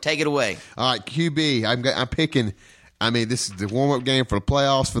 Let's do it. Take it away. All right, QB. I'm picking. I mean, this is the warm up game for the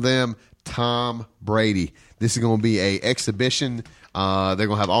playoffs for them. Tom Brady. This is going to be a exhibition. They're going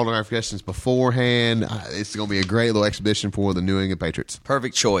to have all the notifications beforehand. It's going to be a great little exhibition for the New England Patriots.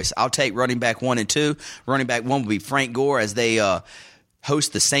 Perfect choice. I'll take running back 1 and 2. Running back 1 will be Frank Gore as they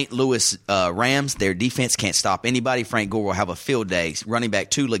host the St. Louis Rams. Their defense can't stop anybody. Frank Gore will have a field day. Running back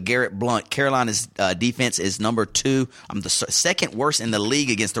 2, LeGarrette Blount. Carolina's defense is number 2. I'm the second worst in the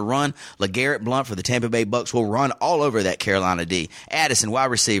league against the run. LeGarrette Blount for the Tampa Bay Bucks will run all over that Carolina D. Addison, wide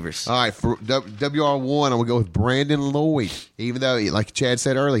receivers. All right, for WR1, I'm going to go with Brandon Lloyd. Even though, like Chad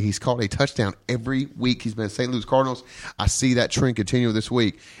said earlier, he's caught a touchdown every week he's been at St. Louis Cardinals. I see that trend continue this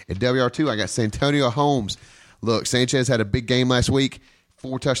week. At WR2, I got Santonio Holmes. Look, Sanchez had a big game last week,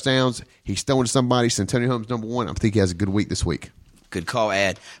 4 touchdowns. He's throwing to somebody. Santonio Holmes, number 1. I think he has a good week this week. Good call,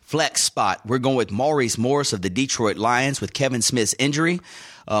 Ad. Flex spot. We're going with Maurice Morris of the Detroit Lions with Kevin Smith's injury.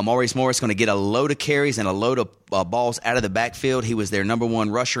 Maurice Morris going to get a load of carries and a load of balls out of the backfield. He was their number 1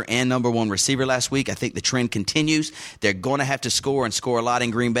 rusher and number 1 receiver last week. I think the trend continues. They're going to have to score and score a lot in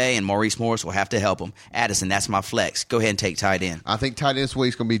Green Bay, and Maurice Morris will have to help them. Addison, that's my flex. Go ahead and take tight end. I think tight end this week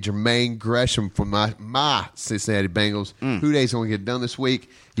is going to be Jermaine Gresham from my Cincinnati Bengals. Who Day's going to get done this week?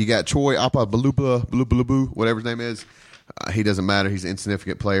 You got Troy Apalobu, whatever his name is. He doesn't matter. He's an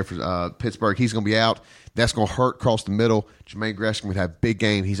insignificant player for Pittsburgh. He's going to be out. That's going to hurt across the middle. Jermaine Gresham would have a big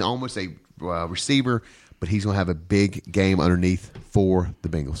game. He's almost a receiver, but he's going to have a big game underneath for the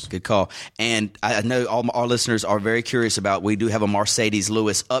Bengals. Good call. And I know all our listeners are very curious about, we do have a Mercedes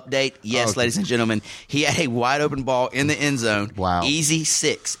Lewis update. Yes, ladies and gentlemen, he had a wide open ball in the end zone. Wow. Easy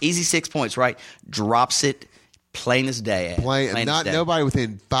 6 points, right? Drops it. Plain as day. Nobody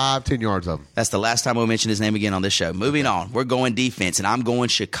within 5-10 yards of him. That's the last time we'll mention his name again on this show. Moving on, we're going defense, and I'm going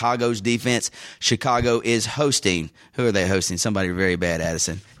Chicago's defense. Chicago is hosting. Who are they hosting? Somebody very bad,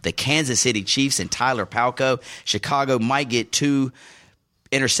 Addison. The Kansas City Chiefs and Tyler Palko. Chicago might get 2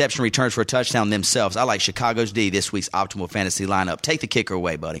 interception returns for a touchdown themselves. I like Chicago's D this week's optimal fantasy lineup. Take the kicker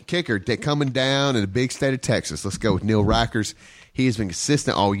away, buddy. Kicker, they're coming down in the big state of Texas. Let's go with Neil Rackers. He has been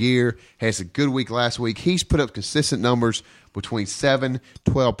consistent all year, has a good week last week. He's put up consistent numbers between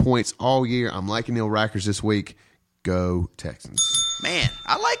 7-12 points all year. I'm liking Neil Rackers this week. Go Texans. Man,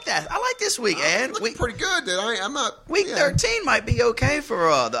 I like that. I like this week, Ed. Pretty good, dude. I'm not. Week 13 might be okay for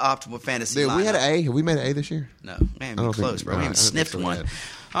the optimal fantasy lineup. We had an A. Have we made an A this year? No. Man, we're close, bro. We haven't sniffed one.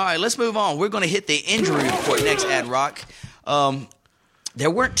 All right, let's move on. We're going to hit the injury report next, Ad Rock. There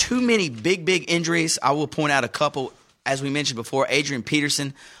weren't too many big injuries. I will point out a couple. As we mentioned before, Adrian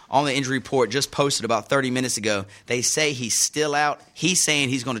Peterson on the injury report just posted about 30 minutes ago. They say he's still out. He's saying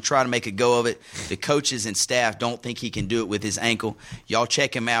he's going to try to make a go of it. The coaches and staff don't think he can do it with his ankle. Y'all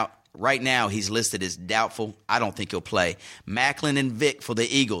check him out. Right now, he's listed as doubtful. I don't think he'll play. Macklin and Vick for the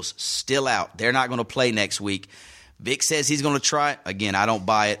Eagles, still out. They're not going to play next week. Vick says he's going to try it. Again, I don't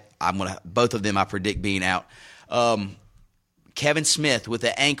buy it. Both of them I predict being out. Kevin Smith with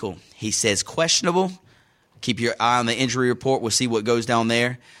the ankle, he says questionable. Keep your eye on the injury report. We'll see what goes down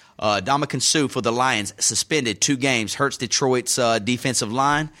there. Ndamukong Suh for the Lions, suspended 2 games. Hurts Detroit's defensive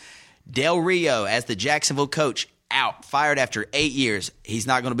line. Del Rio, as the Jacksonville coach, out. Fired after 8 years. He's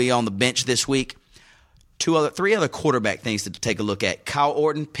not going to be on the bench this week. 3 other quarterback things to take a look at. Kyle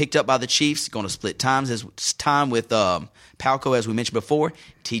Orton, picked up by the Chiefs, going to split time with Palko, as we mentioned before.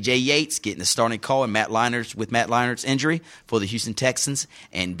 T.J. Yates getting the starting call and Matt Leinart's injury for the Houston Texans.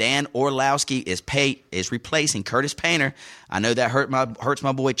 And Dan Orlowski is replacing Curtis Painter. I know that hurts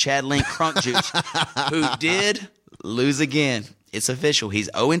my boy Chad Link Crunkjuice, who did lose again. It's official.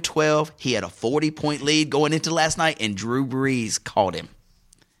 He's 0-12. He had a 40-point lead going into last night, and Drew Brees called him.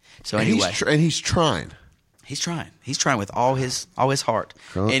 So anyway. And he's trying. He's trying with all his heart.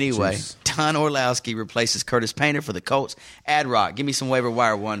 Anyway, Don Orlowski replaces Curtis Painter for the Colts. Ad Rock, give me some waiver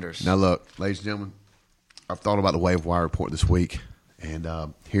wire wonders. Now look, ladies and gentlemen, I've thought about the waiver wire report this week, and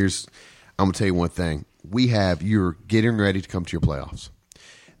I'm going to tell you one thing. You're getting ready to come to your playoffs.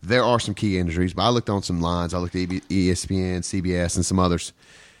 There are some key injuries, but I looked on some lines. I looked at ESPN, CBS, and some others.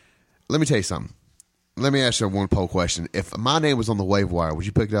 Let me tell you something. Let me ask you one poll question. If my name was on the waiver wire, would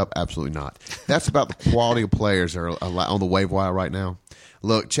you pick it up? Absolutely not. That's about the quality of players that are on the waiver wire right now.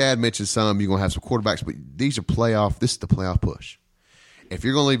 Look, Chad mentioned some. You're going to have some quarterbacks, but this is the playoff push. If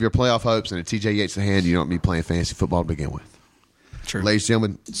you're going to leave your playoff hopes in a TJ Yates' hand, you don't need playing fantasy football to begin with. True. Ladies and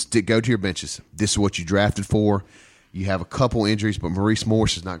gentlemen, go to your benches. This is what you drafted for. You have a couple injuries, but Maurice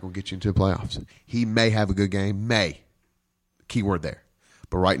Morris is not going to get you into the playoffs. He may have a good game. May. Keyword there.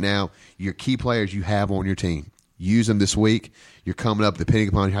 But right now, your key players you have on your team, use them this week. You're coming up, depending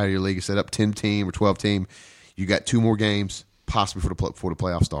upon how your league is set up, 10-team or 12-team. You got 2 more games, possibly before the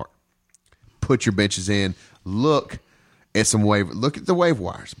playoffs start. Put your benches in. Look at the waiver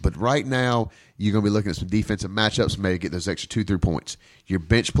wires. But right now, you're going to be looking at some defensive matchups, maybe get those extra 2-3 points. Your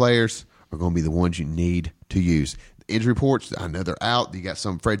bench players are going to be the ones you need to use. The injury reports, I know they're out. You got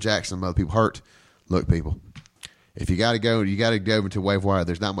some Fred Jackson, some other people hurt. Look, people, if you got to go, you got to go over to waiver wire.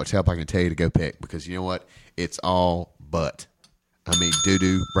 There's not much help I can tell you to go pick because you know what? It's all butt. I mean,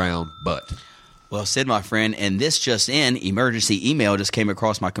 doo-doo, brown, butt. Well said, my friend. And this just in, emergency email just came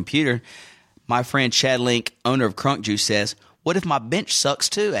across my computer. My friend Chad Link, owner of Crunk Juice, says, what if my bench sucks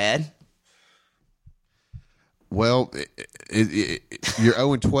too, Ad? Well, you're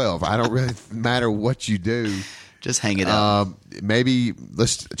 0-12. I don't really matter what you do. Just hang it up. Maybe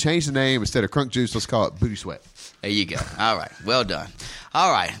let's change the name. Instead of Crunk Juice, let's call it Booty Sweat. There you go. All right. Well done.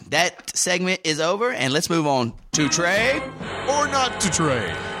 All right. That segment is over, and let's move on to trade Or not to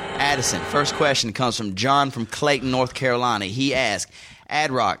trade. Addison. First question comes from John from Clayton, North Carolina. He asked,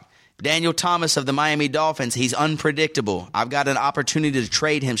 Ad-Rock, Daniel Thomas of the Miami Dolphins, he's unpredictable. I've got an opportunity to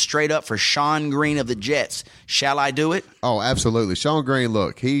trade him straight up for Sean Green of the Jets. Shall I do it? Oh, absolutely. Sean Green,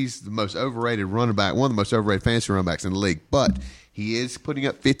 look, he's the most overrated running back, one of the most overrated fantasy running backs in the league, but he is putting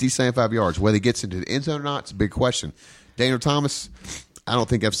up 50, 75 yards. Whether he gets into the end zone or not, it's a big question. Daniel Thomas, I don't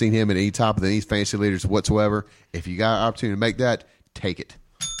think I've seen him at any top of these fantasy leaders whatsoever. If you got an opportunity to make that, take it.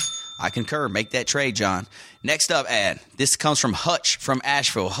 I concur. Make that trade, John. Next up, Ad. This comes from Hutch from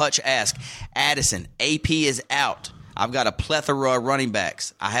Asheville. Hutch asks, Addison, AP is out. I've got a plethora of running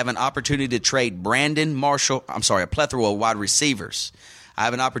backs. I have an opportunity to trade a plethora of wide receivers. I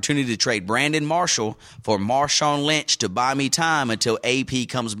have an opportunity to trade Brandon Marshall for Marshawn Lynch to buy me time until AP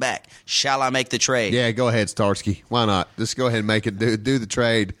comes back. Shall I make the trade? Yeah, go ahead, Starsky. Why not? Just go ahead and make it. Do the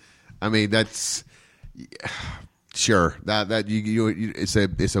trade. I mean, that's sure. It's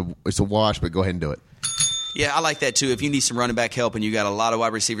a wash, but go ahead and do it. Yeah, I like that too. If you need some running back help and you got a lot of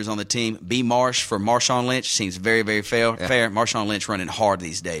wide receivers on the team, B. Marsh for Marshawn Lynch seems very, very fair. Yeah. Marshawn Lynch running hard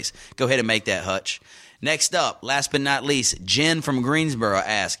these days. Go ahead and make that, Hutch. Next up, last but not least, Jen from Greensboro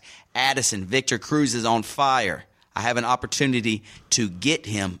asks, Addison, Victor Cruz is on fire. I have an opportunity to get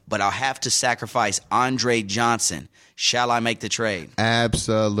him, but I'll have to sacrifice Andre Johnson. Shall I make the trade?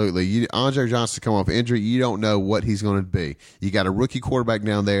 Absolutely. Andre Johnson come off injury. You don't know what he's going to be. You got a rookie quarterback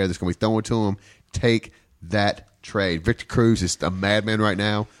down there that's going to be throwing to him. Take that trade. Victor Cruz is a madman right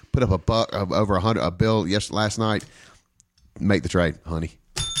now. Put up a buck of over a bill last night. Make the trade, honey.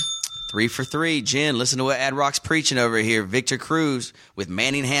 3 for 3. Jen, listen to what Ad-Rock's preaching over here. Victor Cruz with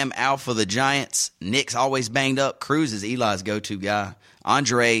Manningham out for the Giants. Nick's always banged up. Cruz is Eli's go-to guy.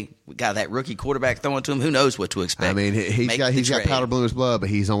 Andre, we got that rookie quarterback throwing to him. Who knows what to expect? I mean, he's got powder blue in his blood, but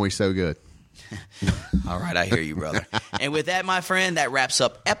he's always so good. All right, I hear you, brother. And with that, my friend, that wraps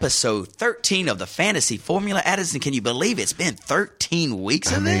up episode 13 of the Fantasy Formula. Addison, can you believe it's been 13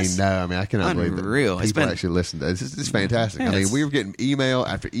 weeks of this? I cannot believe it. Unreal. People actually listen to this. It's fantastic. Yeah, we were getting email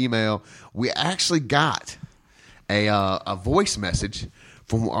after email. We actually got a voice message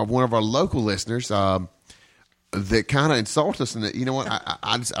from one of our local listeners that kind of insulted us. And that, you know what?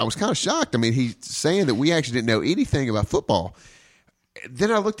 I was kind of shocked. I mean, he's saying that we actually didn't know anything about football.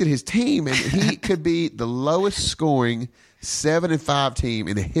 Then I looked at his team, and he could be the lowest scoring 7-5 team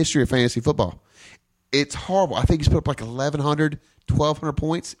in the history of fantasy football. It's horrible. I think he's put up like 1,100, 1,200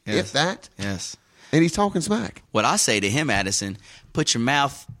 points, if that. Yes. And he's talking smack. What I say to him, Addison, put your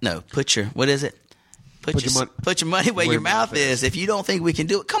money where your mouth is. If you don't think we can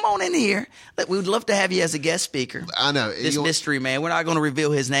do it, come on in here. We'd love to have you as a guest speaker. I know. This mystery man. We're not going to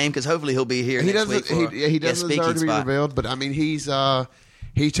reveal his name because hopefully he'll be here next week. He doesn't deserve to be revealed, but I mean, he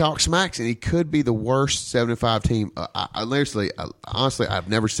talks smacks, and he could be the worst 7-5 team. Honestly, I've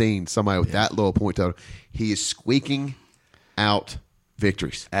never seen somebody with that low point total. He is squeaking out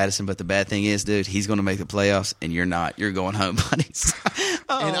victories. Addison, but the bad thing is, dude, he's going to make the playoffs, and you're not. You're going home, buddies.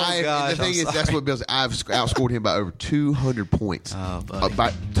 And the thing is, that's what Bill's. I've outscored him by over 200 points. Oh, buddy.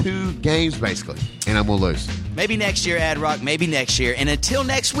 By 2 games, basically, and I'm going to lose. Maybe next year, Ad-Rock, maybe next year. And until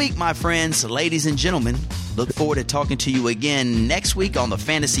next week, my friends, ladies and gentlemen, look forward to talking to you again next week on the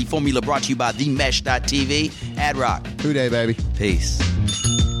Fantasy Formula brought to you by TheMesh.tv. Ad-Rock. Who day, baby? Peace.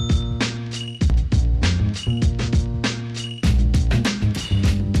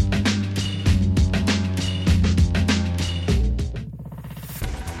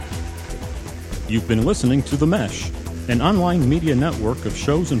 You've been listening to The Mesh, an online media network of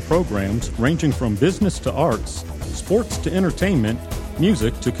shows and programs ranging from business to arts, sports to entertainment,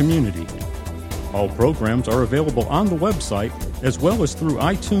 music to community. All programs are available on the website as well as through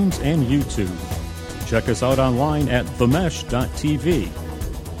iTunes and YouTube. Check us out online at themesh.tv.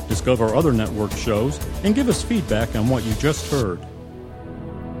 Discover other network shows and give us feedback on what you just heard.